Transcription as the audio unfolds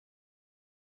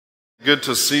Good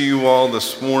to see you all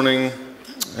this morning.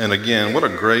 And again, what a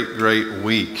great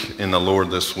week in the Lord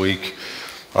this week.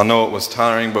 I know it was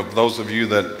tiring, but for those of you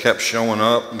that kept showing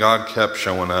up, God kept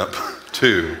showing up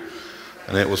too.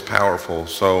 And it was powerful.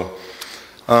 So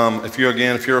if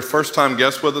you're a first-time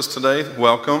guest with us today,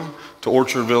 welcome to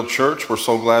Orchardville Church. We're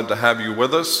so glad to have you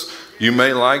with us. You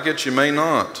may like it, you may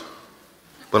not.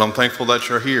 But I'm thankful that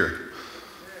you're here.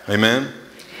 Amen.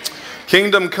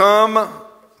 Kingdom Come,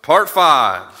 Part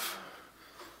 5.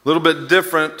 A little bit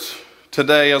different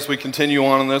today as we continue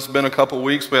on in this. It's been a couple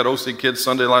weeks. We had OC Kids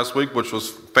Sunday last week, which was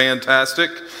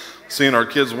fantastic. Seeing our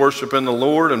kids worshiping the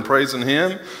Lord and praising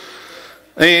Him.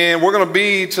 And we're going to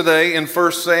be today in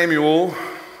 1 Samuel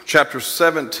chapter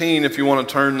 17, if you want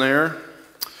to turn there.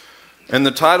 And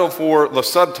the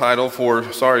subtitle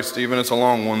for, sorry Stephen, it's a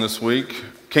long one this week.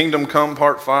 Kingdom Come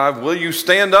Part 5. Will you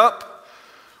stand up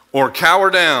or cower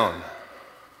down?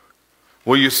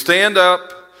 Will you stand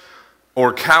up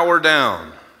or cower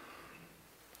down?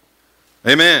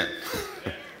 Amen.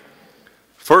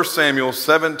 1 Samuel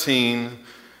 17,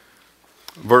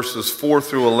 verses 4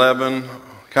 through 11,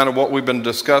 kind of what we've been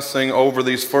discussing over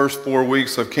these first 4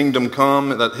 weeks of Kingdom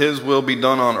Come, that His will be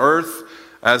done on earth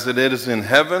as it is in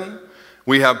heaven.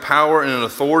 We have power and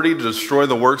authority to destroy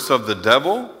the works of the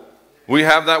devil. We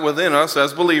have that within us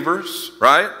as believers,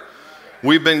 right?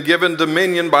 We've been given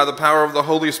dominion by the power of the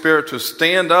Holy Spirit to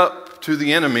stand up to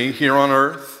the enemy here on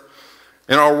earth.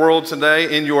 In our world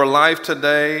today, in your life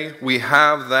today, we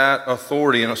have that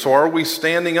authority. And so are we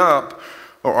standing up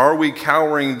or are we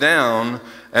cowering down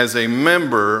as a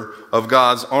member of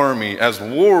God's army, as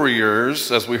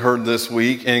warriors, as we heard this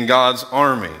week, in God's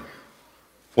army?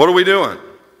 What are we doing?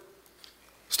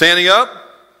 Standing up?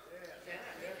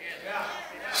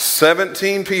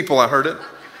 17 people, I heard it.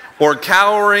 Or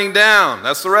cowering down.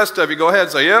 That's the rest of you. Go ahead and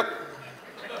say, yep.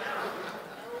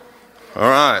 All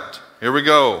right, here we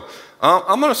go.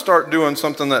 I'm going to start doing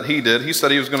something that he did. He said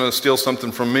he was going to steal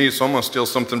something from me, so I'm going to steal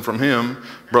something from him,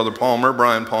 Brother Palmer,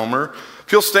 Brian Palmer.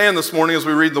 If you'll stand this morning as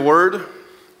we read the Word.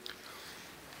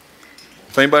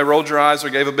 If anybody rolled your eyes or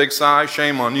gave a big sigh,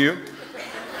 shame on you.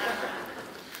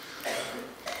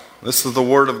 This is the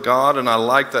Word of God, and I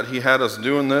like that he had us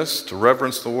doing this to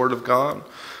reverence the Word of God.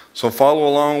 So follow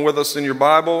along with us in your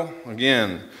Bible.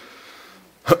 Again,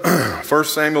 1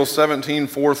 Samuel 17,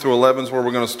 4 through 11 is where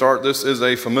we're going to start. This is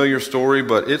a familiar story,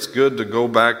 but it's good to go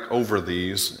back over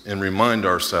these and remind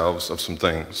ourselves of some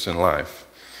things in life.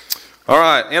 All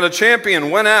right, and a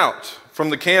champion went out from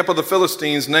the camp of the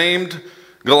Philistines named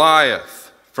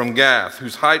Goliath from Gath,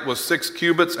 whose height was 6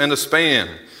 cubits and a span.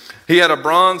 He had a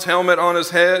bronze helmet on his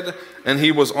head, and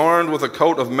he was armed with a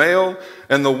coat of mail,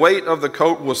 and the weight of the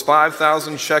coat was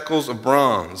 5,000 shekels of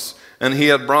bronze. And he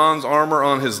had bronze armor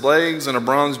on his legs and a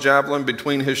bronze javelin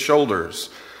between his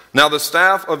shoulders. Now the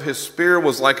staff of his spear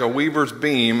was like a weaver's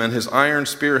beam, and his iron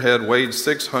spearhead weighed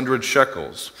 600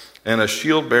 shekels. And a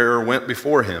shield bearer went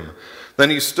before him. Then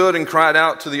he stood and cried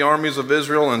out to the armies of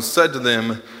Israel and said to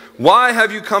them, "Why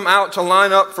have you come out to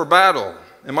line up for battle?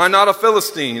 Am I not a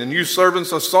Philistine, and you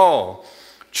servants of Saul?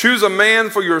 Choose a man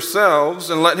for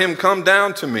yourselves and let him come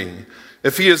down to me.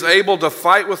 If he is able to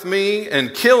fight with me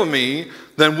and kill me,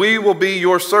 then we will be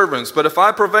your servants. But if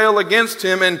I prevail against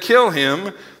him and kill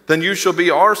him, then you shall be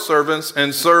our servants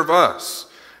and serve us."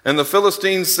 And the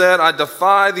Philistines said, "I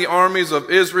defy the armies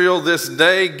of Israel this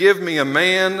day. Give me a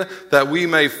man that we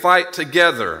may fight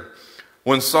together."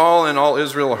 When Saul and all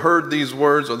Israel heard these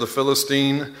words of the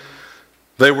Philistine,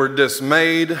 they were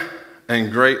dismayed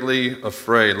and greatly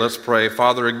afraid. Let's pray.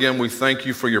 Father, again, we thank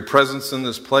you for your presence in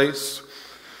this place.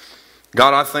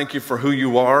 God, I thank you for who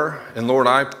you are. And Lord,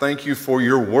 I thank you for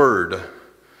your word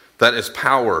that is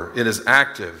power. It is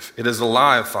active. It is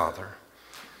alive, Father.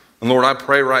 And Lord, I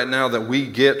pray right now that we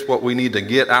get what we need to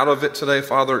get out of it today,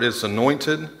 Father. It's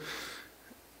anointed.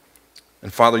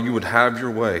 And Father, you would have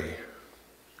your way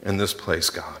in this place,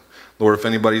 God. Lord, if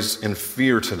anybody's in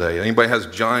fear today, anybody has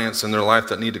giants in their life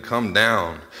that need to come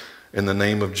down, in the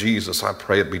name of Jesus, I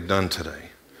pray it be done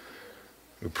today.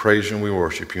 We praise you and we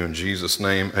worship you in Jesus'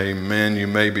 name. Amen. You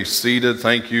may be seated.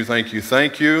 Thank you, thank you,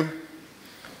 thank you.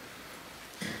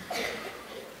 Is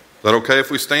that okay if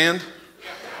we stand?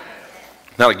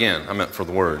 Not again. I meant for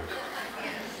the word.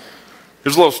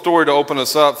 Here's a little story to open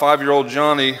us up. 5-year-old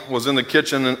Johnny was in the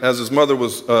kitchen as his mother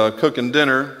was cooking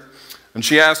dinner. And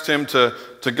she asked him to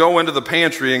go into the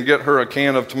pantry and get her a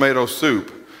can of tomato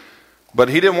soup. But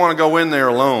he didn't want to go in there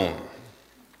alone.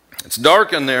 "It's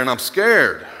dark in there and I'm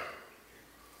scared."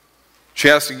 She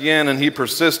asked again, and he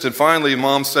persisted. Finally,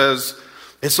 Mom says,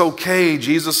 "It's okay.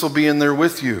 Jesus will be in there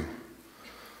with you."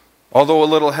 Although a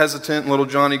little hesitant, little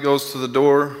Johnny goes to the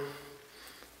door.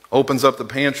 opens up the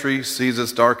pantry, sees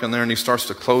it's dark in there, and he starts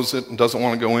to close it and doesn't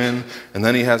want to go in. And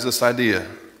then he has this idea.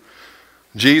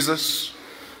 Jesus,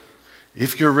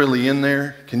 if you're really in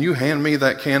there, can you hand me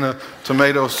that can of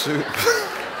tomato soup?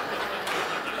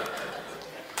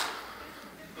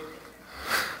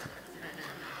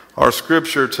 Our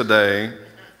scripture today,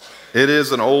 it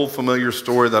is an old familiar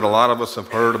story that a lot of us have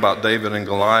heard about David and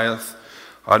Goliath.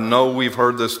 I know we've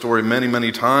heard this story many,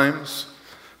 many times.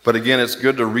 But again, it's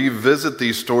good to revisit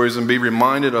these stories and be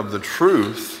reminded of the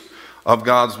truth of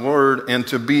God's word and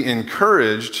to be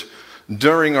encouraged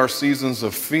during our seasons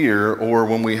of fear or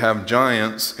when we have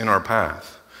giants in our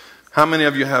path. How many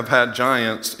of you have had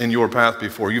giants in your path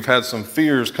before? You've had some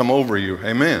fears come over you.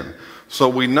 Amen. So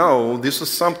we know this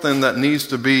is something that needs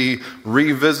to be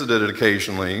revisited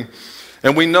occasionally.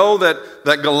 And we know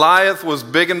that Goliath was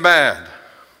big and bad,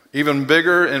 even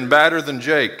bigger and badder than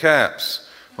Jake, caps.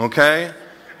 Okay?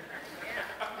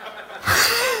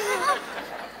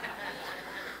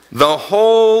 The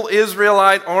whole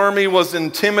Israelite army was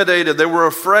intimidated. They were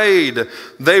afraid.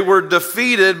 They were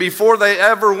defeated before they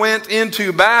ever went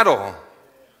into battle.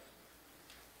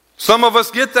 Some of us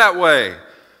get that way.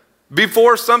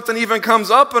 Before something even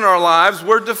comes up in our lives,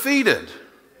 we're defeated.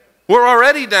 We're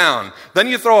already down. Then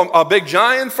you throw a big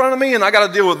giant in front of me and I got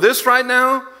to deal with this right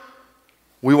now.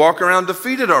 We walk around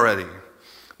defeated already.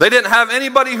 They didn't have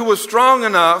anybody who was strong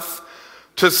enough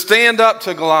to stand up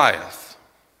to Goliath.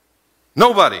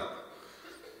 Nobody.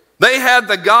 They had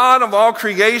the God of all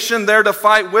creation there to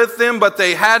fight with them, but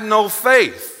they had no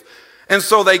faith. And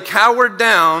so they cowered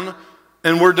down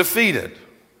and were defeated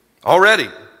already.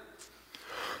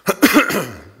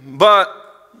 But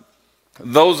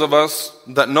those of us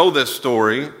that know this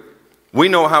story, we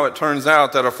know how it turns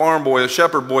out that a farm boy, a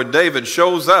shepherd boy, David,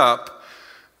 shows up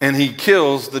and he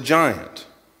kills the giant.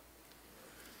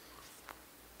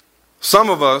 Some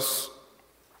of us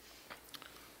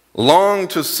long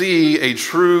to see a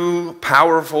true,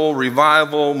 powerful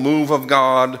revival move of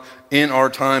God in our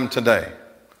time today.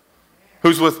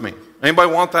 Who's with me?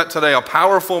 Anybody want that today? A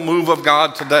powerful move of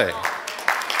God today.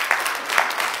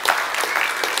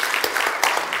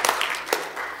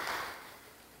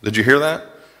 Did you hear that?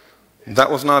 That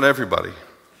was not everybody.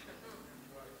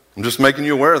 I'm just making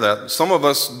you aware of that. Some of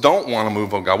us don't want to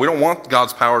move of God. We don't want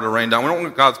God's power to rain down. We don't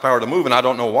want God's power to move, and I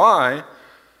don't know why.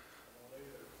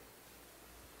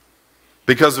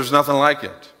 Because there's nothing like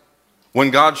it. When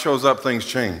God shows up, things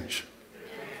change.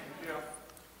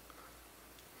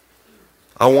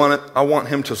 I want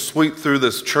him to sweep through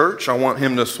this church. I want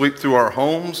him to sweep through our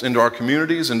homes, into our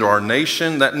communities, into our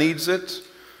nation that needs it.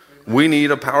 We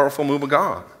need a powerful move of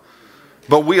God.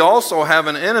 But we also have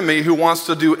an enemy who wants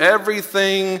to do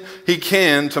everything he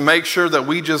can to make sure that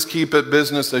we just keep it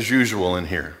business as usual in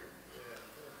here.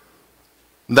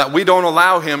 That we don't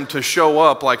allow him to show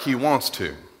up like he wants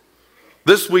to.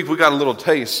 This week we got a little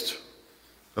taste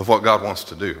of what God wants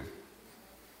to do.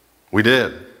 We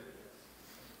did.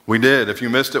 We did. If you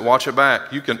missed it, watch it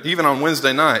back. You can, even on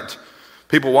Wednesday night,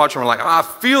 people watch and are like, I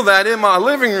feel that in my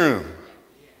living room.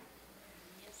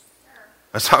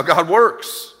 That's how God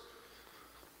works.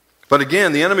 But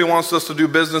again, the enemy wants us to do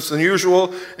business as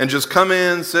usual and just come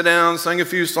in, sit down, sing a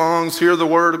few songs, hear the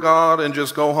word of God, and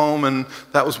just go home, and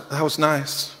that was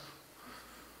nice.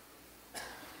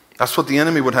 That's what the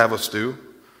enemy would have us do.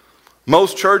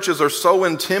 Most churches are so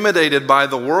intimidated by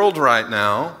the world right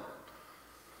now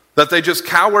that they just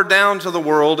cower down to the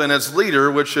world and its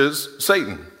leader, which is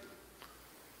Satan.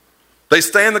 They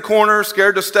stay in the corner,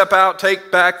 scared to step out,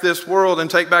 take back this world,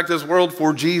 and take back this world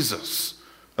for Jesus.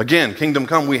 Again, kingdom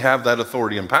come, we have that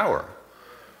authority and power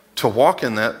to walk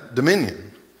in that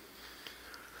dominion.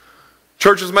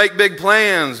 Churches make big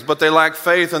plans, but they lack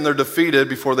faith and they're defeated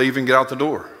before they even get out the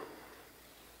door.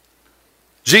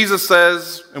 Jesus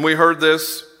says, and we heard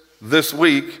this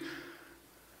week,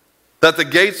 that the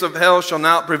gates of hell shall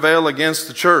not prevail against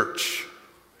the church.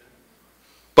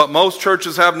 But most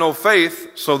churches have no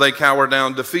faith, so they cower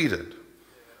down defeated.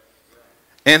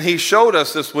 And he showed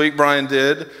us this week, Brian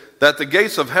did, that the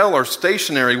gates of hell are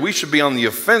stationary. We should be on the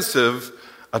offensive,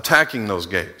 attacking those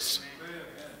gates.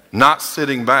 Not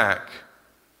sitting back,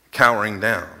 cowering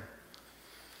down.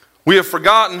 We have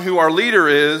forgotten who our leader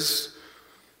is,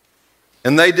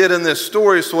 and they did in this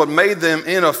story, so it made them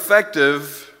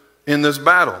ineffective in this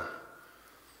battle.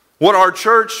 What our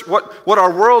church, what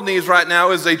our world needs right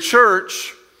now is a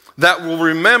church that will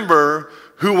remember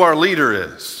who our leader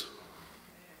is.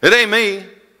 It ain't me,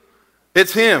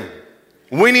 it's him.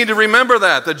 We need to remember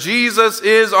that Jesus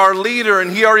is our leader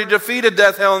and he already defeated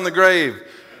death, hell, and the grave.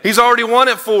 He's already won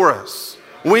it for us.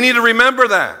 We need to remember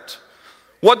that.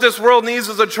 What this world needs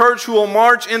is a church who will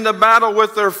march into battle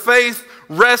with their faith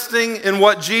resting in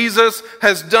what Jesus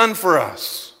has done for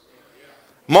us.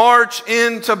 March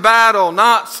into battle,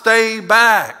 not stay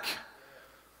back.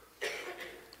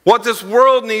 What this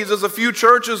world needs is a few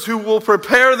churches who will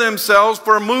prepare themselves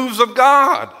for moves of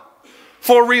God,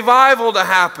 for revival to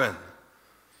happen.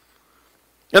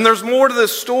 And there's more to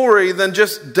this story than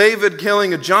just David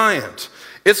killing a giant.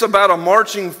 It's about a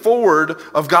marching forward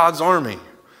of God's army.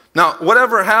 Now,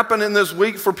 whatever happened in this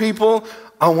week for people,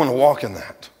 I want to walk in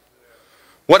that.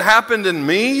 What happened in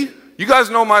me, you guys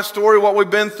know my story, what we've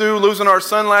been through, losing our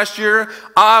son last year.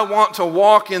 I want to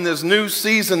walk in this new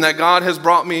season that God has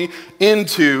brought me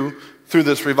into through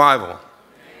this revival.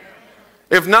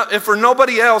 If for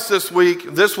nobody else this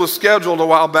week, this was scheduled a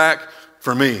while back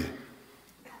for me.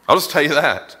 I'll just tell you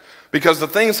that. Because the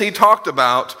things he talked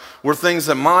about were things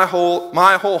that my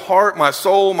whole heart, my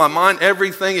soul, my mind,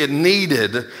 everything, it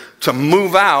needed to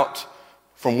move out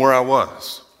from where I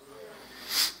was.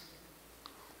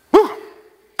 Whew.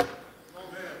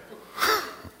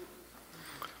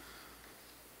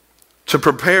 To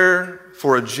prepare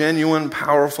for a genuine,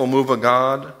 powerful move of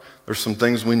God, there's some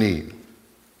things we need.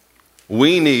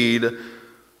 We need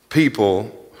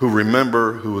people who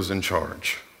remember who is in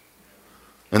charge.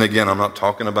 And again, I'm not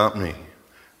talking about me.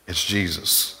 It's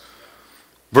Jesus.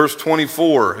 Verse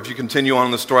 24, if you continue on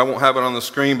in the story, I won't have it on the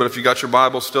screen, but if you got your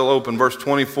Bible still open, verse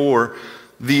 24,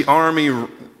 the army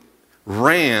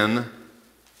ran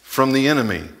from the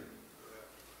enemy.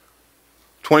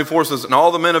 24 says, and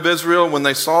all the men of Israel, when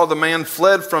they saw the man,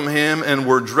 fled from him and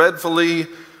were dreadfully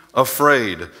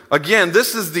afraid. Again,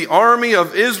 this is the army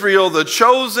of Israel, the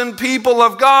chosen people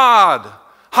of God,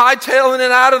 hightailing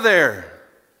it out of there.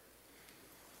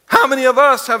 How many of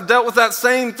us have dealt with that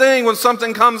same thing when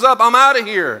something comes up? I'm out of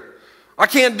here. I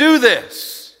can't do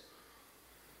this.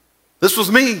 This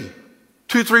was me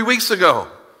 2-3 weeks ago.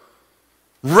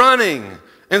 Running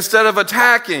instead of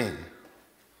attacking.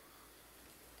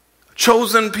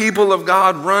 Chosen people of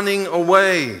God running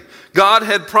away. God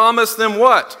had promised them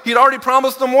what? He'd already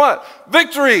promised them what?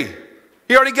 Victory.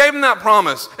 He already gave them that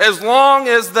promise. As long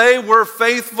as they were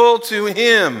faithful to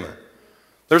Him.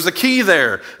 There's a key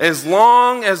there. As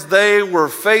long as they were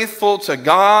faithful to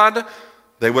God,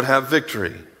 they would have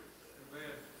victory.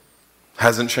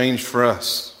 Hasn't changed for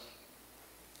us.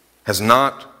 Has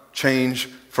not changed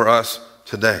for us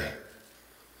today.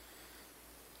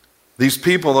 These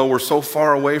people, though, were so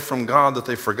far away from God that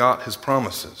they forgot His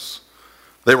promises.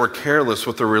 They were careless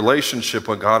with their relationship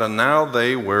with God, and now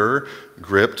they were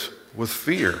gripped with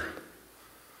fear.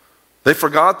 They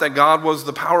forgot that God was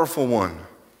the powerful one.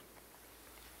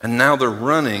 And now they're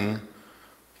running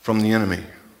from the enemy.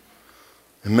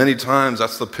 And many times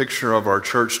that's the picture of our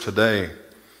church today.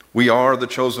 We are the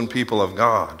chosen people of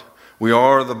God. We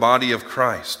are the body of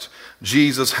Christ.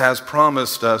 Jesus has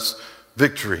promised us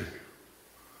victory.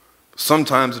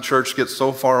 Sometimes the church gets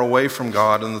so far away from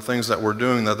God and the things that we're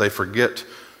doing that they forget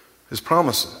His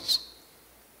promises.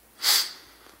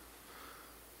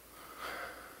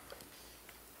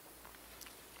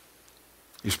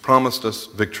 He's promised us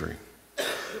victory.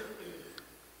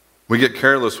 We get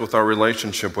careless with our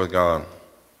relationship with God.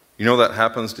 You know that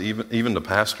happens to even to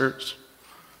pastors?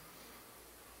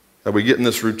 That we get in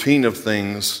this routine of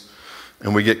things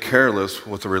and we get careless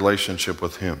with the relationship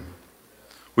with Him.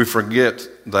 We forget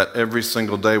that every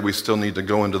single day we still need to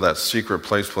go into that secret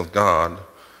place with God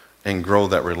and grow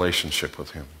that relationship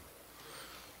with Him.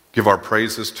 Give our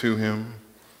praises to Him.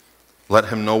 Let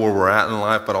Him know where we're at in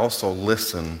life, but also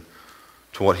listen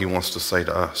to what He wants to say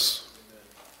to us.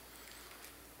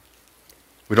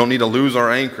 We don't need to lose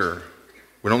our anchor.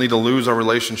 We don't need to lose our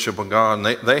relationship with God.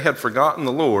 And they had forgotten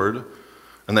the Lord,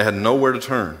 and they had nowhere to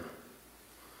turn.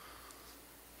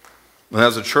 And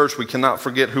as a church, we cannot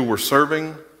forget who we're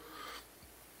serving.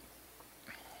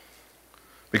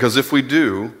 Because if we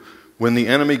do, when the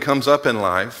enemy comes up in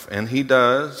life, and he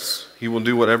does, he will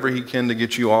do whatever he can to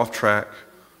get you off track,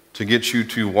 to get you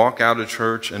to walk out of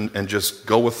church and just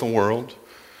go with the world.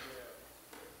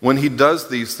 When he does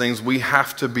these things, we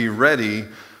have to be ready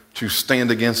to stand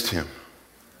against him.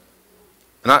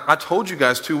 And I told you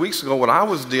guys 2 weeks ago what I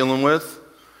was dealing with,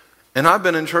 and I've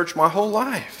been in church my whole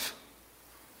life.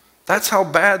 That's how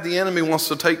bad the enemy wants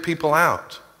to take people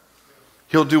out.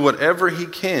 He'll do whatever he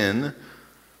can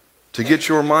to get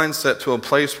your mindset to a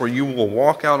place where you will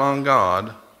walk out on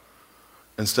God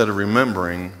instead of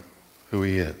remembering who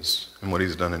He is and what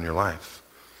He's done in your life.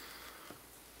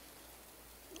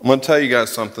 I'm going to tell you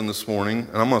guys something this morning,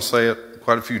 and I'm going to say it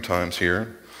quite a few times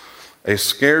here. A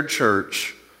scared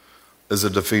church is a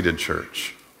defeated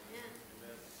church.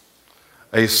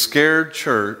 A scared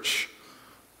church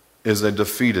is a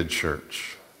defeated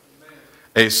church.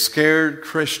 A scared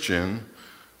Christian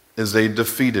is a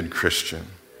defeated Christian.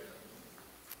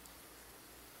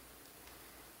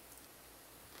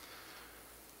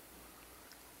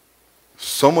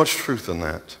 So much truth in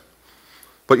that.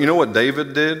 But you know what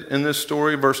David did in this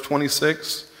story, verse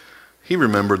 26? He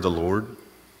remembered the Lord.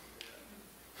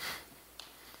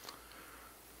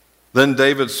 Then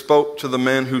David spoke to the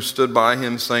men who stood by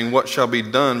him, saying, "What shall be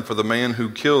done for the man who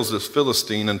kills this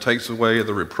Philistine and takes away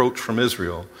the reproach from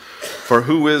Israel? For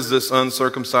who is this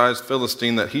uncircumcised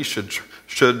Philistine that he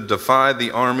should defy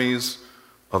the armies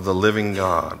of the living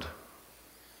God?"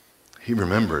 He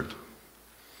remembered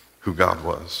who God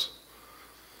was.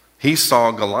 He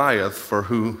saw Goliath for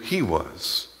who he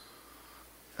was.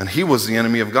 And he was the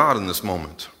enemy of God in this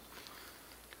moment.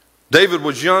 David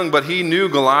was young, but he knew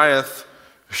Goliath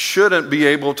shouldn't be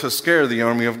able to scare the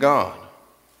army of God.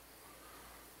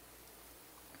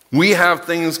 We have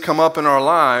things come up in our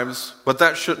lives, but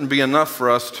that shouldn't be enough for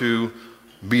us to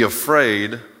be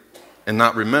afraid and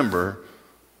not remember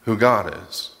who God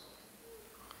is.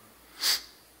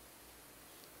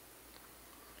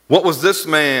 What was this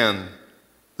man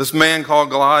called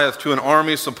Goliath, to an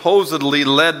army supposedly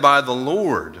led by the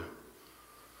Lord?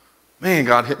 Man,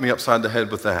 God hit me upside the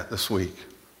head with that this week.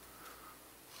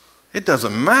 It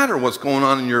doesn't matter what's going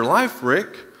on in your life,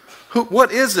 Rick. What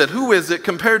is it? Who is it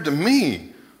compared to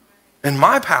me and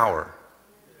my power?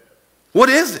 What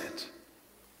is it?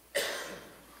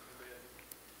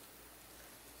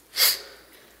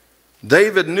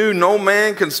 David knew no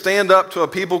man can stand up to a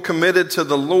people committed to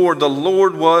the Lord. The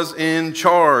Lord was in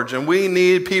charge, and we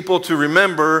need people to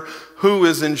remember who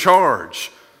is in charge.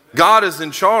 God is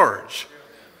in charge.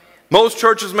 Most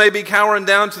churches may be cowering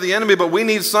down to the enemy, but we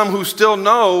need some who still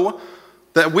know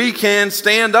that we can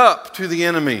stand up to the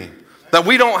enemy, that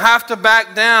we don't have to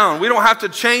back down. We don't have to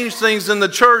change things in the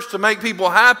church to make people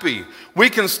happy. We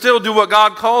can still do what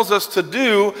God calls us to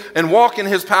do and walk in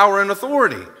His power and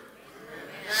authority.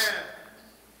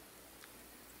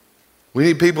 We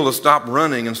need people to stop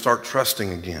running and start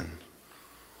trusting again.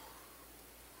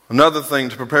 Another thing,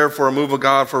 to prepare for a move of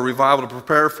God, for a revival, to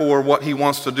prepare for what He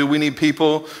wants to do, we need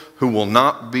people who will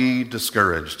not be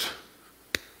discouraged.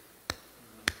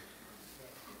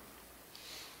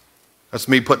 That's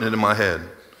me putting it in my head.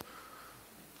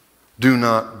 Do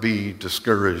not be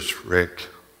discouraged, Rick.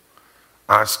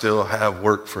 I still have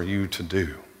work for you to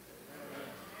do.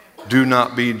 Do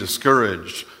not be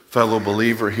discouraged, fellow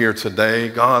believer here today.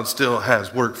 God still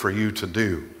has work for you to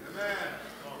do.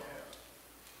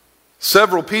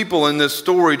 Several people in this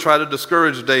story try to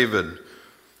discourage David.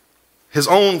 His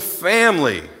own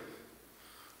family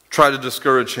tried to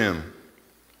discourage him.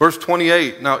 Verse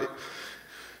 28. Now,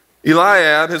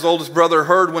 Eliab, his oldest brother,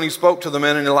 heard when he spoke to the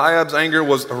men, and Eliab's anger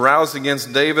was aroused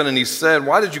against David, and he said,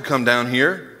 "Why did you come down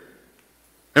here?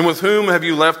 And with whom have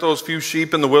you left those few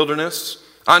sheep in the wilderness?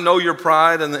 I know your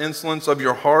pride and the insolence of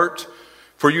your heart,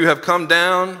 for you have come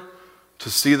down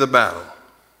to see the battle."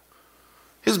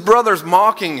 His brother's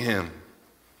mocking him.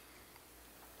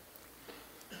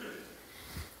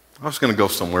 I was going to go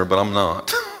somewhere, but I'm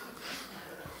not.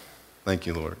 Thank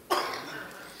you, Lord.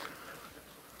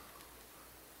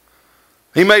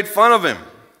 He made fun of him.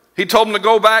 He told him to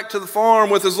go back to the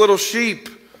farm with his little sheep.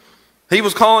 He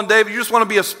was calling David, "You just want to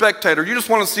be a spectator. You just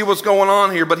want to see what's going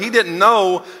on here." But he didn't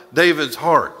know David's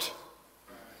heart.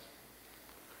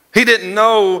 He didn't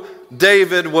know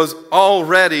David was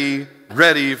already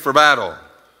ready for battle.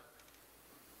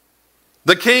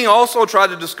 The king also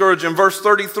tried to discourage him. Verse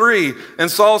 33,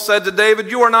 and Saul said to David,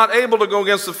 "You are not able to go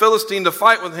against the Philistine to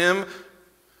fight with him,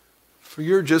 for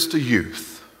you're just a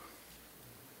youth."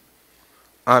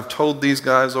 I've told these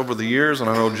guys over the years, and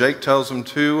I know Jake tells them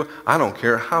too, I don't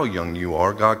care how young you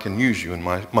are, God can use you in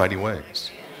mighty ways.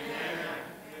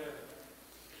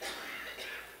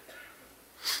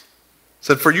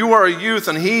 Said, "For you are a youth,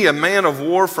 and he a man of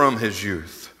war from his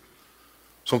youth."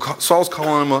 So Saul's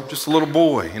calling him just a little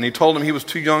boy, and he told him he was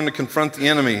too young to confront the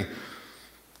enemy.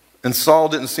 And Saul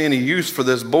didn't see any use for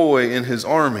this boy in his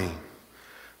army.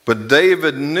 But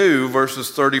David knew, verses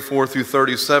 34 through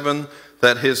 37,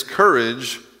 that his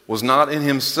courage was not in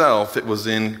himself, it was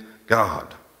in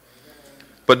God.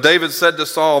 But David said to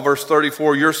Saul, verse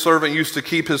 34, "Your servant used to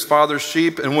keep his father's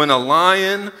sheep, and when a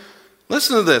lion,"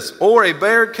 listen to this, "or a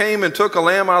bear came and took a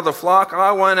lamb out of the flock,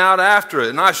 I went out after it,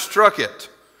 and I struck it,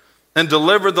 and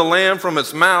delivered the lamb from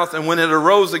its mouth, and when it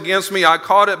arose against me, I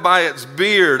caught it by its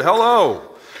beard,"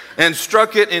 hello, "and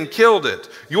struck it and killed it.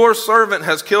 Your servant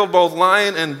has killed both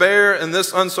lion and bear, and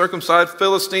this uncircumcised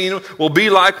Philistine will be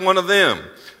like one of them.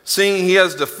 seeing he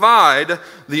has defied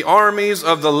the armies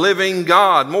of the living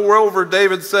God. Moreover,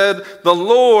 David said, the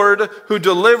Lord who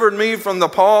delivered me from the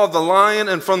paw of the lion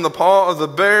and from the paw of the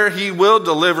bear, he will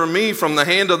deliver me from the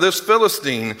hand of this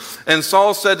Philistine. And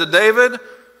Saul said to David,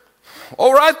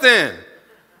 all right then,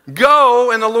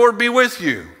 go and the Lord be with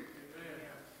you.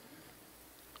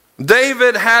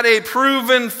 David had a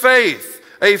proven faith,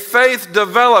 a faith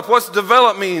developed. What's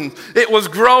developed mean? It was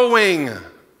growing.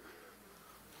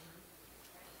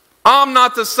 I'm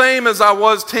not the same as I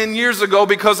was 10 years ago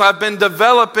because I've been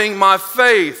developing my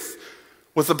faith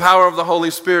with the power of the Holy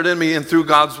Spirit in me and through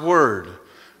God's Word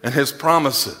and His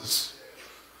promises.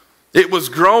 It was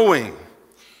growing.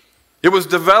 It was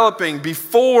developing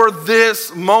before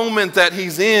this moment that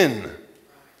he's in.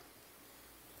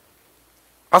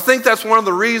 I think that's one of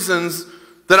the reasons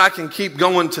that I can keep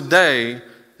going today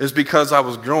is because I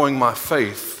was growing my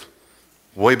faith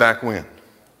way back when.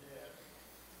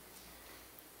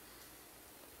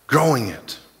 Growing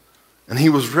it. And he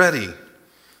was ready.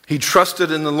 He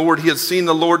trusted in the Lord. He had seen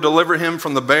the Lord deliver him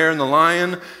from the bear and the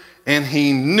lion. And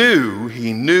he knew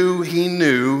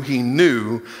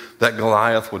that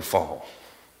Goliath would fall.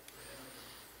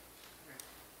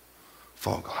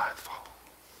 Fall, Goliath, fall.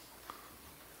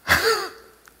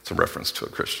 It's a reference to a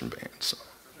Christian band. So.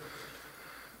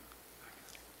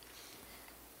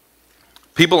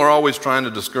 People are always trying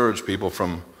to discourage people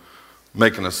from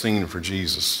making a scene for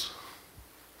Jesus.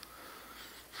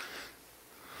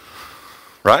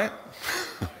 Right?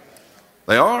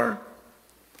 They are.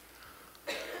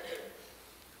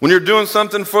 When you're doing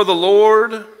something for the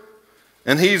Lord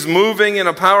and He's moving in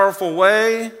a powerful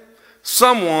way,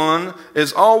 someone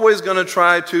is always going to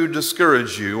try to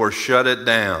discourage you or shut it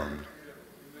down.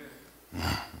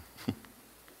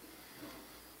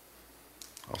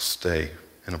 I'll stay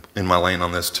in my lane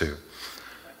on this too.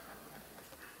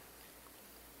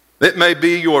 It may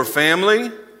be your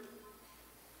family.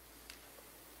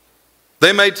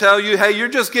 They may tell you, hey, you're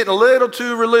just getting a little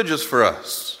too religious for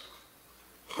us.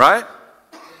 Right?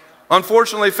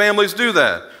 Unfortunately, families do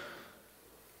that.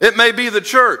 It may be the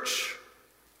church.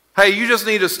 Hey, you just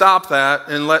need to stop that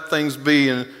and let things be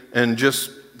and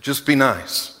just be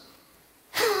nice.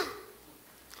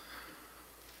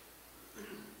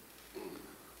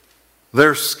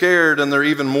 They're scared, and they're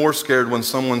even more scared when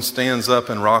someone stands up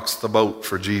and rocks the boat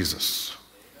for Jesus.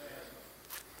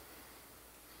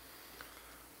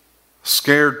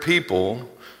 Scared people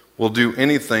will do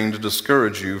anything to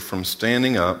discourage you from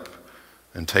standing up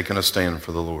and taking a stand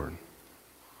for the Lord.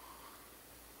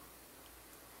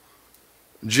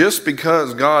 Just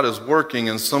because God is working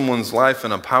in someone's life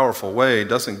in a powerful way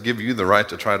doesn't give you the right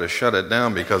to try to shut it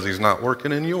down because He's not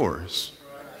working in yours.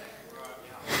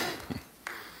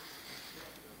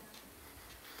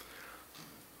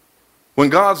 When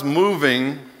God's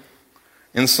moving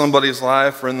in somebody's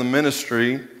life or in the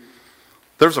ministry,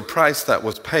 there's a price that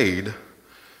was paid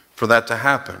for that to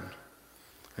happen.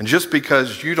 And just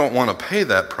because you don't want to pay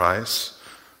that price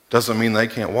doesn't mean they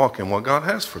can't walk in what God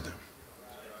has for them.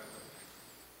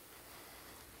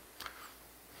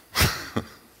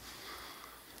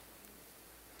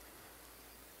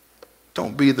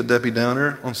 Don't be the Debbie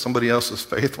Downer on somebody else's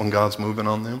faith when God's moving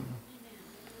on them.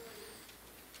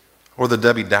 Or the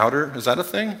Debbie Doubter. Is that a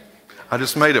thing? I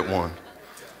just made it one.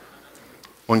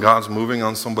 When God's moving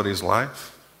on somebody's life.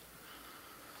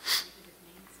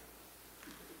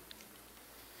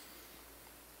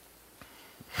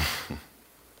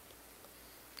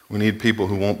 We need people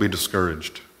who won't be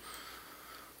discouraged.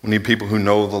 We need people who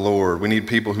know the Lord. We need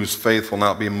people whose faith will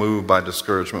not be moved by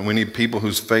discouragement. We need people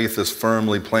whose faith is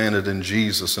firmly planted in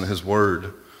Jesus and His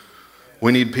Word.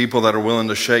 We need people that are willing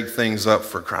to shake things up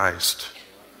for Christ.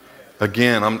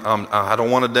 Again, I don't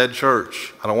want a dead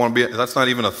church. I don't want to be. That's not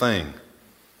even a thing.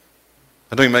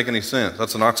 That doesn't even make any sense.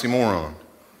 That's an oxymoron.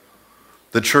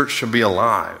 The church should be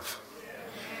alive.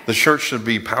 The church should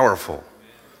be powerful.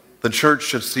 The church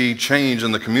should see change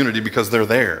in the community because they're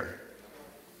there.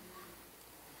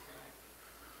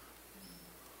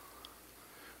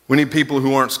 We need people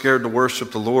who aren't scared to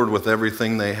worship the Lord with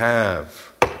everything they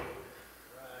have.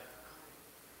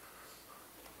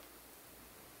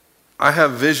 I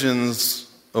have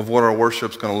visions of what our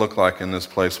worship's going to look like in this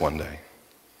place one day.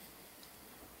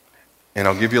 And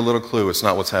I'll give you a little clue. It's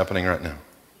not what's happening right now.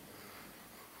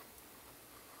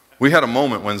 We had a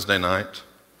moment Wednesday night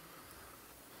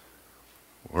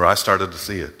where I started to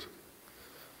see it.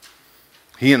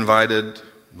 He invited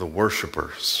the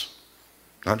worshipers,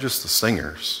 not just the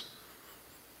singers,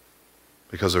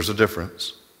 because there's a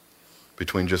difference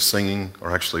between just singing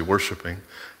or actually worshiping.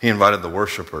 He invited the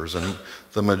worshipers, and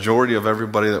the majority of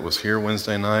everybody that was here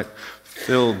Wednesday night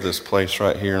filled this place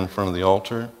right here in front of the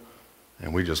altar,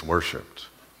 and we just worshiped.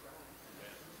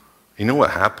 You know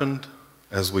what happened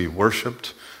as we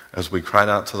worshiped, as we cried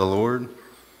out to the Lord?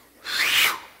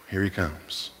 Here he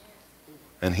comes.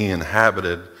 And he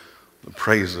inhabited the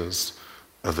praises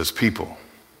of his people.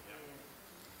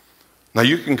 Now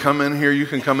you can come in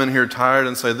here tired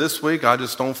and say, this week I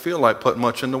just don't feel like putting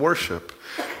much into worship.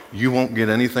 You won't get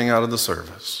anything out of the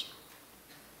service.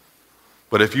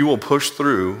 But if you will push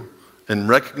through and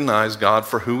recognize God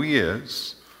for who he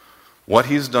is, what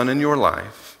he's done in your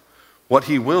life, what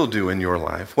he will do in your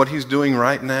life, what he's doing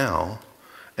right now,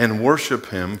 and worship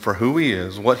him for who he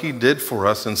is, what he did for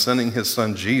us in sending his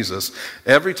son Jesus.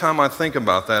 Every time I think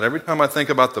about that, every time I think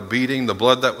about the beating, the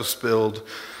blood that was spilled,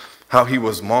 how he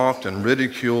was mocked and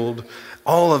ridiculed,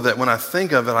 all of that, when I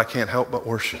think of it, I can't help but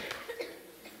worship.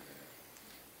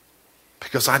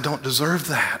 Because I don't deserve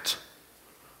that.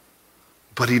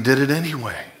 But he did it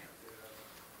anyway.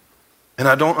 And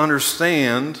I don't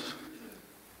understand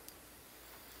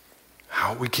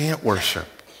how we can't worship,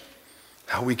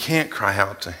 how we can't cry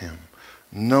out to him,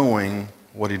 knowing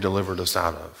what he delivered us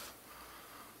out of.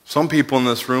 Some people in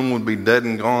this room would be dead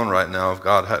and gone right now if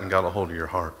God hadn't got a hold of your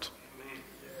heart.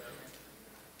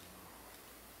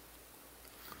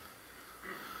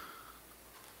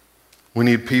 We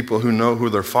need people who know who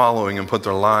they're following and put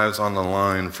their lives on the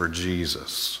line for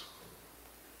Jesus.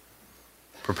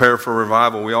 Prepare for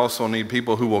revival. We also need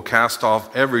people who will cast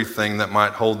off everything that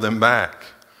might hold them back.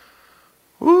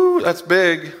 Woo, that's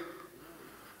big.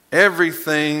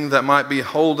 Everything that might be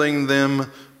holding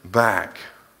them back.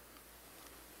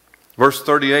 Verse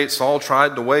 38, Saul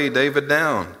tried to weigh David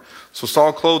down. So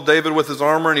Saul clothed David with his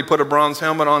armor, and he put a bronze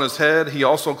helmet on his head. He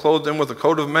also clothed him with a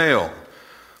coat of mail.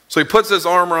 So he puts his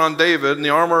armor on David, and the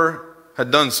armor had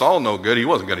done Saul no good. He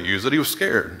wasn't going to use it. He was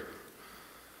scared.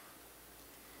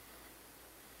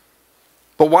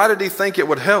 But why did he think it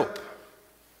would help?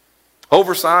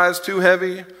 Oversized, too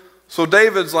heavy? So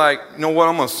David's like, you know what,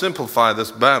 I'm going to simplify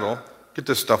this battle. Get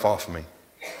this stuff off me.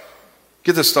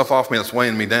 Get this stuff off me that's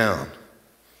weighing me down.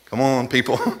 Come on,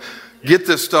 people. Get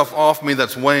this stuff off me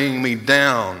that's weighing me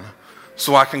down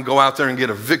so I can go out there and get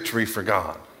a victory for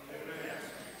God.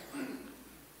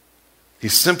 He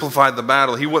simplified the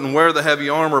battle. He wouldn't wear the heavy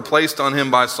armor placed on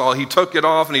him by Saul. He took it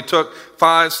off, and he took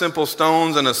 5 simple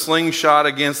stones and a slingshot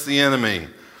against the enemy.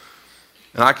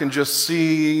 And I can just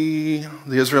see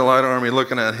the Israelite army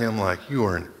looking at him like, you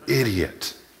are an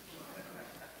idiot.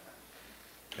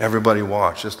 Everybody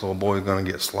watch, this little boy is going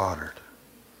to get slaughtered.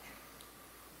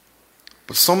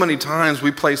 But so many times we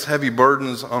place heavy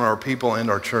burdens on our people and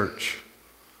our church.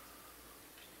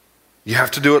 You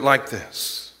have to do it like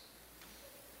this.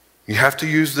 You have to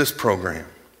use this program.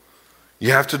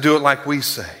 You have to do it like we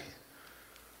say.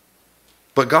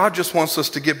 But God just wants us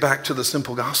to get back to the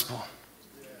simple gospel.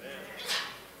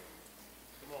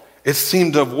 It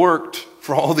seemed to have worked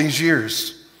for all these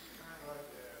years.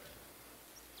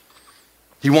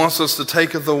 He wants us to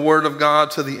take the word of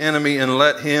God to the enemy and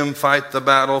let him fight the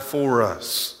battle for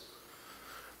us.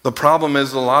 The problem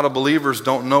is a lot of believers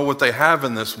don't know what they have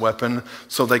in this weapon,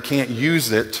 so they can't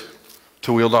use it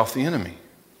to wield off the enemy.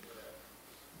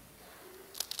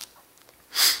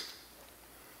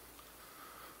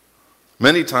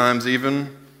 Many times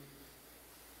even,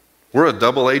 we're a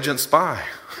double agent spy.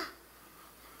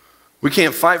 We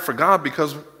can't fight for God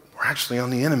because we're actually on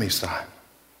the enemy's side.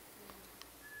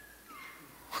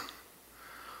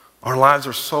 Our lives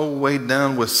are so weighed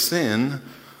down with sin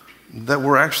that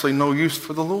we're actually no use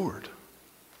for the Lord.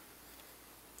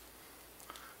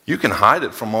 You can hide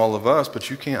it from all of us, but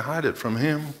you can't hide it from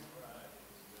him.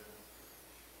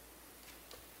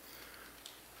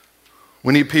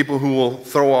 We need people who will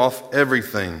throw off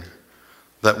everything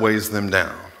that weighs them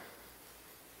down.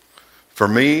 For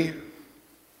me,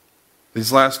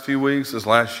 these last few weeks, this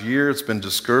last year, it's been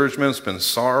discouragement, it's been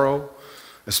sorrow,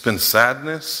 it's been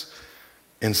sadness.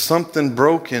 And something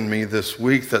broke in me this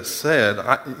week that said,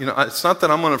 it's not that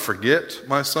I'm going to forget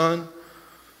my son,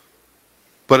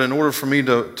 but in order for me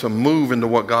to move into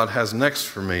what God has next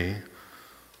for me,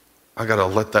 I got to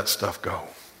let that stuff go.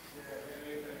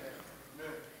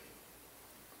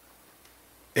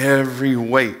 Every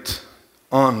weight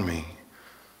on me,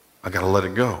 I got to let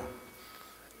it go.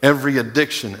 Every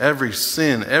addiction, every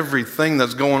sin, everything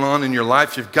that's going on in your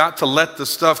life, you've got to let the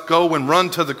stuff go and run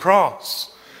to the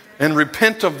cross and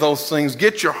repent of those things.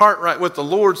 Get your heart right with the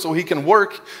Lord so he can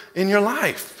work in your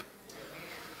life.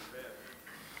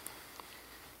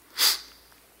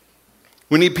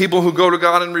 We need people who go to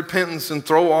God in repentance and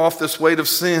throw off this weight of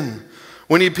sin.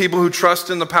 We need people who trust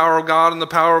in the power of God and the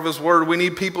power of His Word. We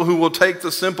need people who will take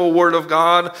the simple Word of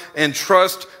God and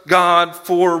trust God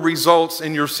for results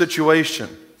in your situation.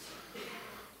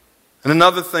 And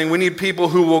another thing, we need people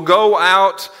who will go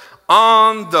out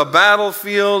on the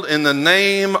battlefield in the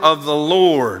name of the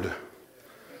Lord.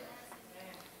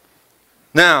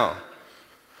 Now,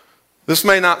 this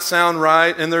may not sound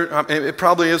right, and it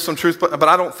probably is some truth, but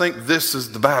I don't think this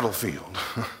is the battlefield.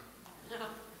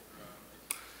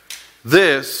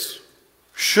 This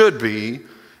should be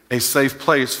a safe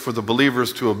place for the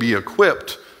believers to be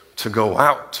equipped to go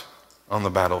out on the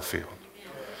battlefield.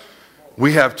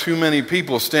 We have too many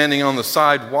people standing on the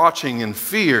side watching in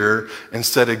fear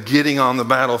instead of getting on the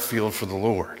battlefield for the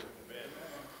Lord.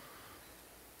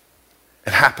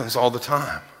 It happens all the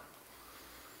time.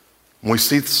 When we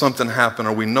see something happen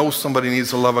or we know somebody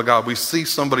needs the love of God, we see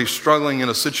somebody struggling in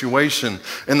a situation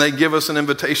and they give us an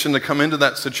invitation to come into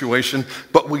that situation,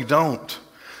 but we don't.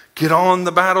 Get on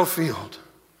the battlefield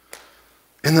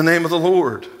in the name of the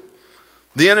Lord.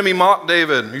 The enemy mocked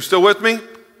David. Are you still with me?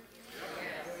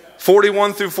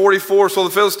 41 through 44, so the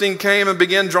Philistine came and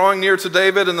began drawing near to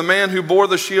David, and the man who bore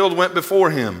the shield went before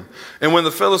him. And when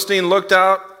the Philistine looked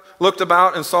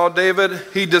about and saw David,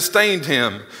 he disdained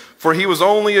him, for he was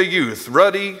only a youth,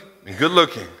 ruddy and good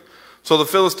looking. So the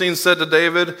Philistine said to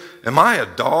David, "Am I a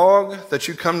dog that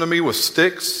you come to me with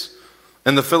sticks?"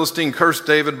 And the Philistine cursed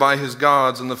David by his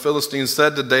gods. And the Philistine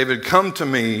said to David, "Come to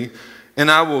me,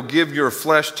 and I will give your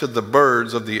flesh to the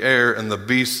birds of the air and the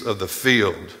beasts of the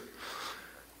field."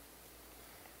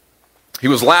 He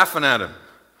was laughing at him,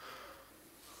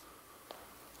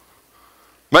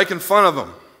 making fun of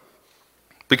him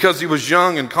because he was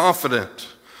young and confident.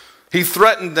 He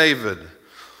threatened David.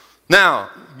 Now,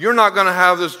 you're not going to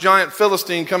have this giant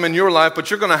Philistine come in your life, but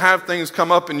you're going to have things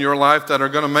come up in your life that are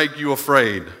going to make you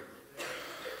afraid.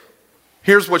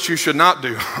 Here's what you should not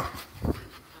do.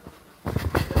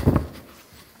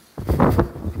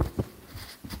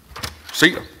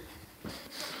 See?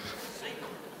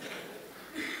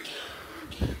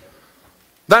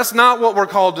 That's not what we're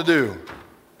called to do.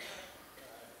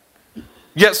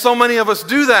 Yet so many of us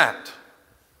do that.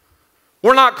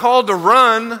 We're not called to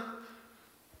run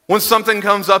when something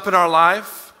comes up in our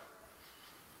life.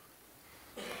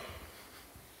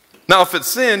 Now, if it's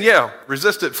sin, yeah,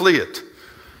 resist it, flee it.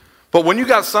 But when you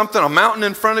got something, a mountain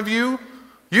in front of you,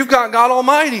 you've got God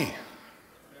Almighty.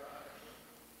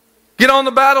 Get on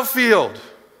the battlefield.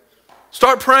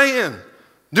 Start praying,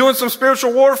 doing some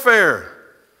spiritual warfare.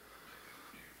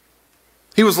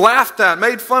 He was laughed at,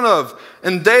 made fun of.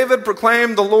 And David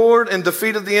proclaimed the Lord and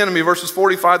defeated the enemy, verses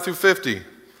 45 through 50.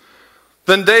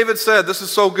 Then David said, this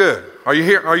is so good. Are you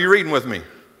here? Are you reading with me?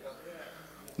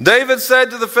 David said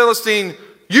to the Philistine,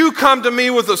 "You come to me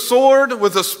with a sword,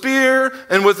 with a spear,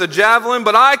 and with a javelin,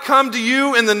 but I come to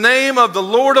you in the name of the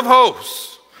Lord of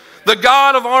hosts, the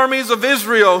God of armies of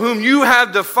Israel, whom you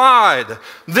have defied.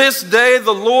 This day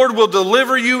the Lord will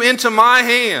deliver you into my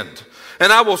hand,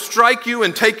 and I will strike you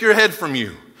and take your head from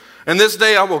you. And this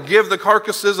day I will give the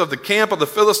carcasses of the camp of the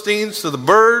Philistines to the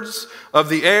birds of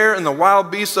the air and the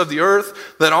wild beasts of the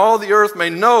earth, that all the earth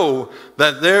may know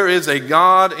that there is a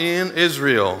God in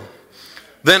Israel.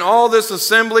 Then all this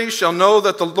assembly shall know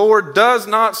that the Lord does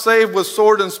not save with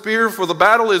sword and spear, for the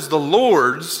battle is the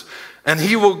Lord's, and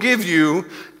he will give you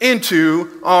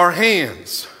into our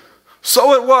hands."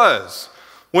 So it was,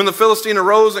 when the Philistine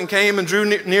arose and came and drew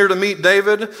near to meet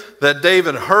David, that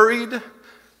David hurried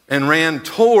and ran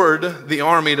toward the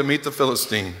army to meet the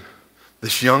Philistine,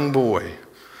 this young boy.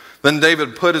 Then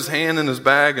David put his hand in his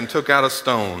bag and took out a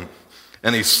stone,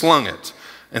 and he slung it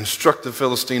and struck the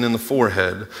Philistine in the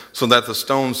forehead, so that the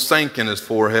stone sank in his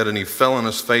forehead, and he fell on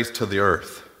his face to the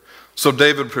earth. So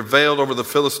David prevailed over the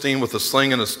Philistine with a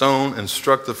sling and a stone, and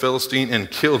struck the Philistine and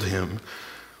killed him.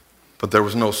 But there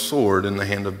was no sword in the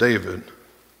hand of David.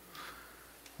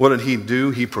 What did he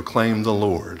do? He proclaimed the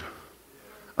Lord.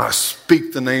 I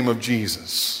speak the name of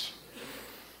Jesus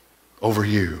over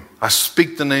you. I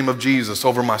speak the name of Jesus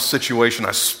over my situation.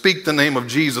 I speak the name of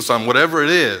Jesus on whatever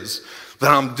it is that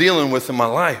I'm dealing with in my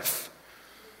life.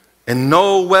 And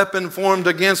no weapon formed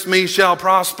against me shall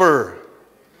prosper.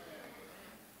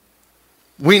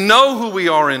 We know who we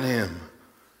are in him.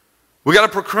 We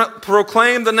got to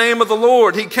proclaim the name of the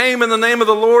Lord. He came in the name of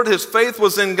the Lord. His faith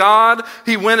was in God.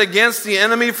 He went against the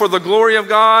enemy for the glory of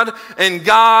God, and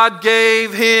God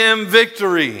gave him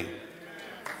victory.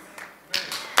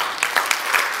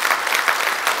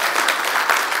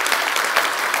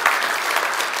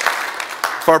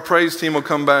 If our praise team will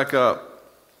come back up,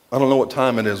 I don't know what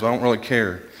time it is. I don't really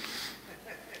care.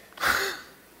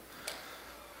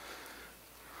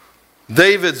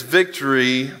 David's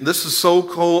victory, this is so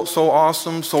cool, so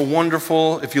awesome, so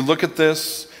wonderful. If you look at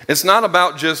this, it's not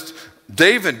about just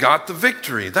David got the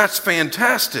victory. That's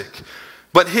fantastic.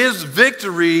 But his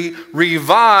victory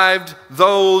revived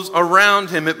those around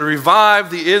him. It revived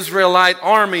the Israelite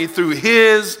army through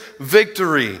his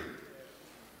victory.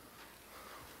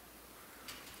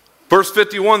 Verse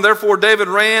 51, therefore David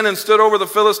ran and stood over the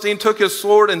Philistine, took his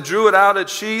sword and drew it out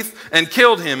its sheath and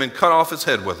killed him and cut off his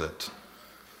head with it.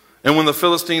 And when the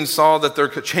Philistines saw that their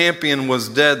champion was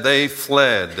dead, they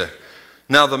fled.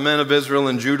 Now the men of Israel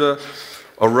and Judah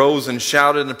arose and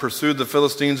shouted and pursued the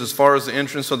Philistines as far as the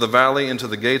entrance of the valley into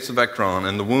the gates of Ekron.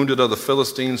 And the wounded of the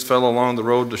Philistines fell along the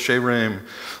road to Shaaraim,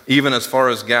 even as far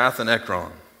as Gath and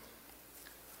Ekron.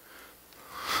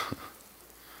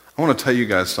 I want to tell you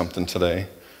guys something today.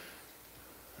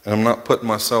 And I'm not putting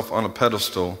myself on a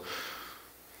pedestal.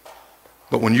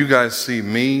 But when you guys see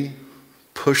me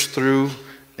push through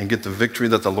and get the victory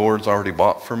that the Lord's already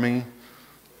bought for me,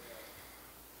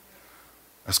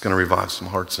 that's going to revive some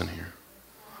hearts in here.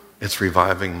 It's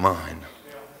reviving mine.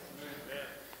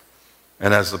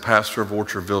 And as the pastor of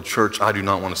Orchardville Church, I do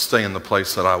not want to stay in the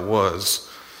place that I was.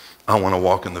 I want to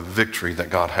walk in the victory that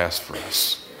God has for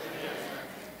us.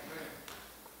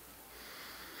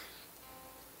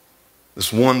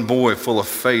 This one boy full of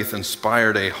faith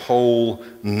inspired a whole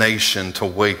nation to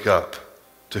wake up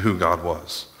to who God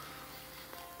was.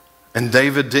 And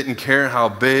David didn't care how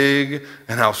big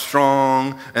and how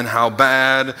strong and how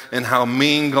bad and how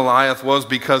mean Goliath was,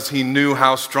 because he knew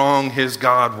how strong his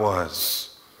God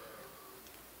was.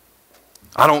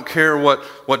 I don't care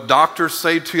what doctors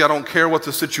say to you. I don't care what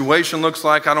the situation looks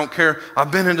like. I don't care.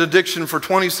 I've been in addiction for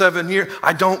 27 years.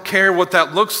 I don't care what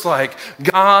that looks like.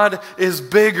 God is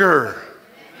bigger.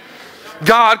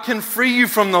 God can free you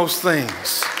from those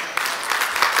things.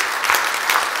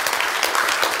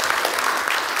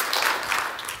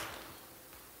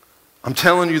 I'm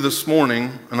telling you this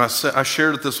morning, and I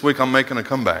shared it this week, I'm making a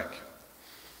comeback.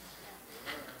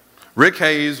 Rick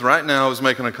Hayes right now is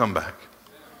making a comeback.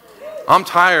 I'm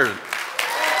tired.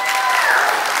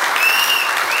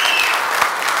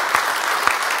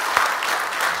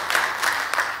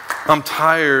 I'm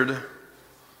tired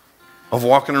of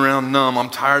walking around numb. I'm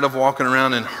tired of walking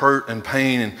around in hurt and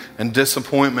pain and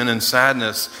disappointment and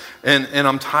sadness. And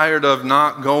I'm tired of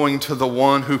not going to the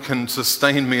one who can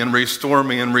sustain me and restore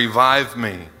me and revive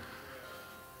me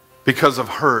because of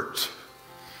hurt.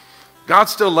 God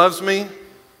still loves me.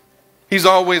 He's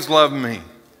always loved me.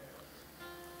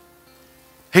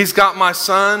 He's got my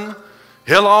son.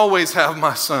 He'll always have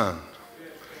my son.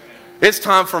 It's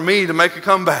time for me to make a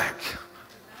comeback,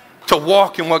 to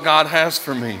walk in what God has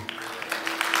for me.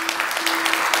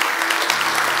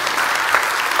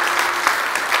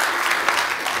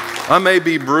 I may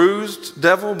be bruised,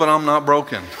 devil, but I'm not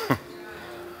broken.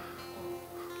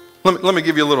 Let me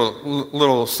give you a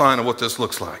little sign of what this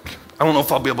looks like. I don't know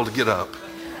if I'll be able to get up.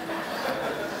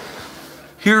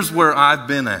 Here's where I've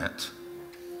been at.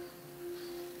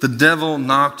 The devil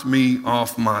knocked me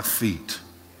off my feet.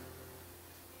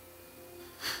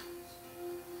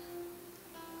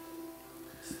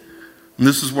 And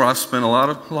this is where I've spent a lot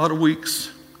of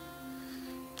weeks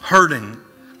hurting,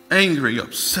 angry,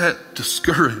 upset,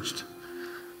 discouraged.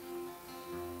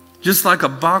 Just like a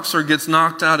boxer gets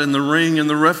knocked out in the ring and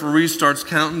the referee starts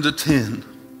counting to 10.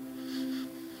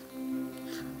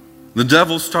 The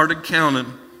devil started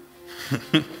counting.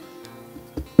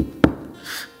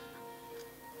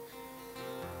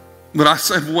 But I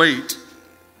said, wait.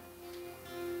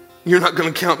 You're not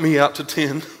going to count me out to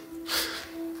 10.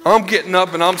 I'm getting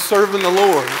up and I'm serving the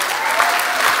Lord.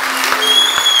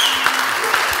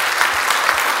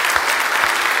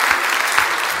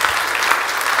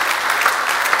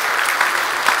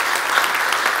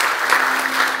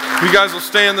 You guys will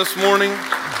stand this morning.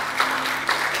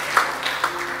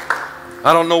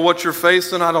 I don't know what you're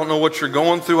facing. I don't know what you're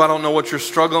going through. I don't know what you're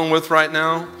struggling with right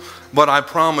now. But I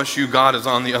promise you, God is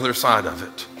on the other side of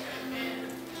it.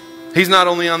 He's not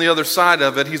only on the other side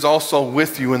of it, He's also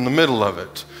with you in the middle of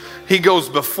it. He goes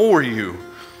before you.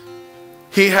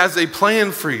 He has a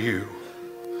plan for you.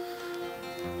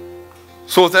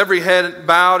 So with every head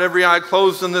bowed, every eye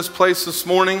closed in this place this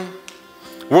morning,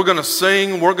 we're going to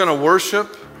sing, we're going to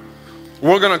worship.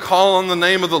 We're going to call on the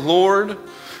name of the Lord.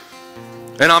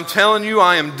 And I'm telling you,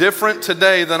 I am different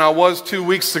today than I was 2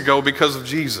 weeks ago because of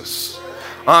Jesus.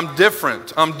 I'm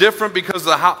different. I'm different because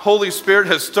the Holy Spirit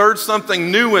has stirred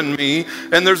something new in me,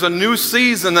 and there's a new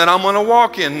season that I'm going to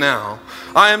walk in now.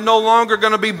 I am no longer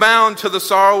going to be bound to the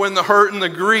sorrow and the hurt and the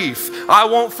grief. I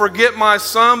won't forget my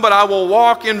son, but I will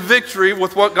walk in victory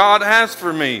with what God has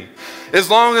for me. As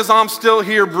long as I'm still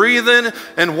here breathing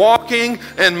and walking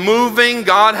and moving,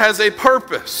 God has a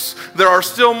purpose. There are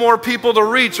still more people to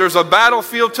reach. There's a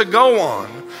battlefield to go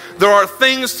on. There are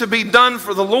things to be done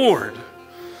for the Lord.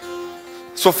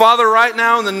 So, Father, right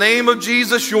now, in the name of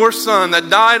Jesus, your Son, that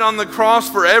died on the cross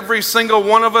for every single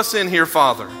one of us in here,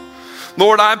 Father.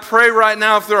 Lord, I pray right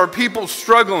now if there are people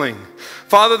struggling,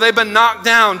 Father, they've been knocked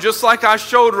down just like I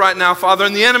showed right now, Father,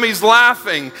 and the enemy's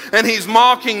laughing and he's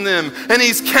mocking them and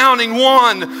he's counting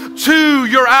 1, 2,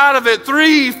 you're out of it,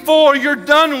 3, 4, you're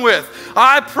done with.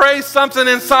 I pray something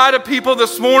inside of people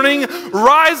this morning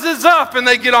rises up and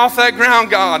they get off that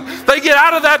ground, God. They get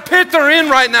out of that pit they're in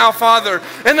right now, Father,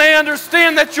 and they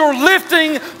understand that you're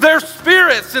lifting their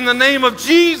spirits in the name of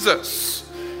Jesus.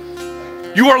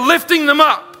 You are lifting them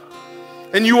up.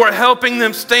 And you are helping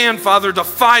them stand, Father, to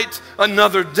fight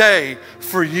another day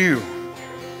for you.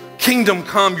 Kingdom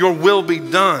come, your will be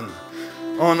done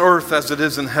on earth as it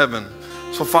is in heaven.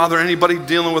 So, Father, anybody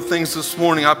dealing with things this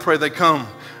morning, I pray they come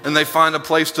and they find a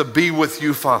place to be with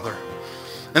you, Father.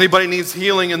 Anybody needs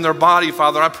healing in their body,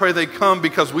 Father, I pray they come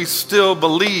because we still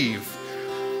believe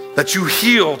that you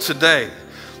heal today.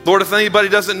 Lord, if anybody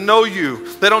doesn't know you,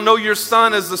 they don't know your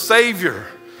Son as the Savior,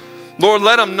 Lord,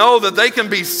 let them know that they can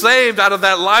be saved out of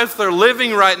that life they're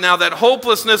living right now, that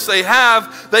hopelessness they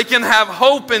have. They can have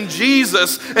hope in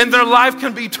Jesus, and their life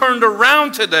can be turned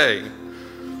around today.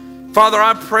 Father,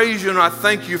 I praise you and I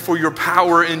thank you for your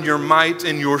power and your might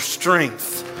and your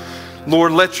strength.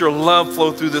 Lord, let your love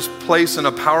flow through this place in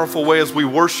a powerful way as we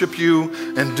worship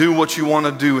you and do what you want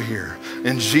to do here.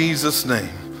 In Jesus' name,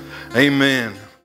 amen.